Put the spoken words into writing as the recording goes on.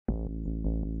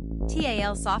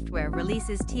TAL Software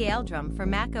releases TAL-Drum for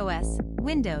macOS,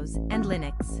 Windows, and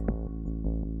Linux.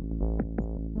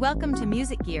 Welcome to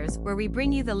Music Gears, where we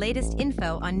bring you the latest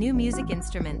info on new music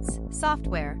instruments,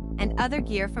 software, and other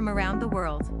gear from around the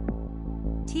world.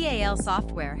 TAL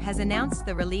Software has announced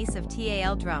the release of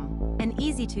TAL-Drum, an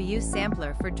easy-to-use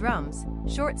sampler for drums,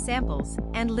 short samples,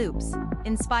 and loops,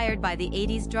 inspired by the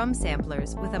 80s drum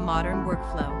samplers with a modern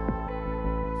workflow.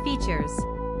 Features: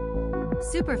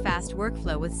 Superfast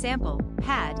workflow with sample,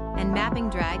 pad, and mapping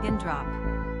drag and drop.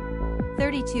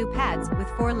 32 pads with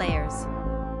 4 layers.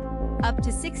 Up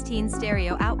to 16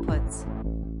 stereo outputs.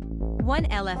 1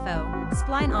 LFO,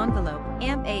 spline envelope,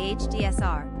 amp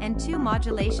AHDSR, and 2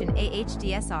 modulation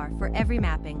AHDSR for every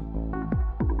mapping.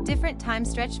 Different time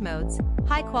stretch modes,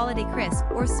 high quality crisp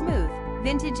or smooth,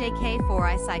 vintage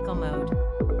AK4I Cycle mode.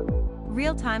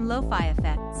 Real-time lo-fi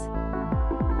effects.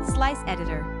 Slice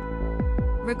editor.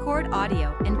 Record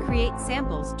audio and create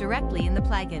samples directly in the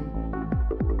plugin.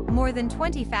 More than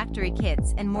 20 factory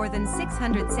kits and more than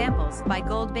 600 samples by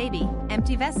Goldbaby,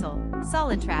 emptyvessel,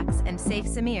 Solidtrax and Saif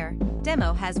Sameer.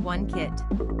 Demo has 1 kit.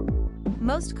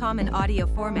 Most common audio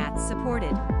formats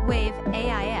supported: WAV,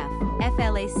 AIF,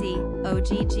 FLAC,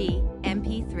 OGG,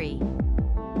 MP3.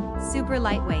 Super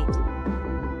lightweight.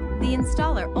 The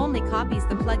installer only copies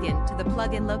the plugin to the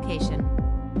plugin location.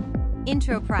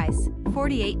 Intro price: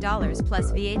 $48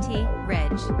 plus VAT,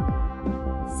 reg.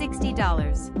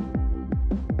 $60.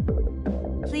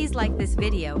 Please like this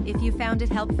video if you found it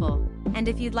helpful, and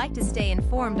if you'd like to stay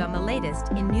informed on the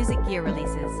latest in music gear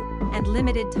releases and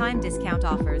limited time discount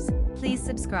offers, please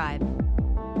subscribe.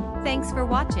 Thanks for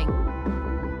watching.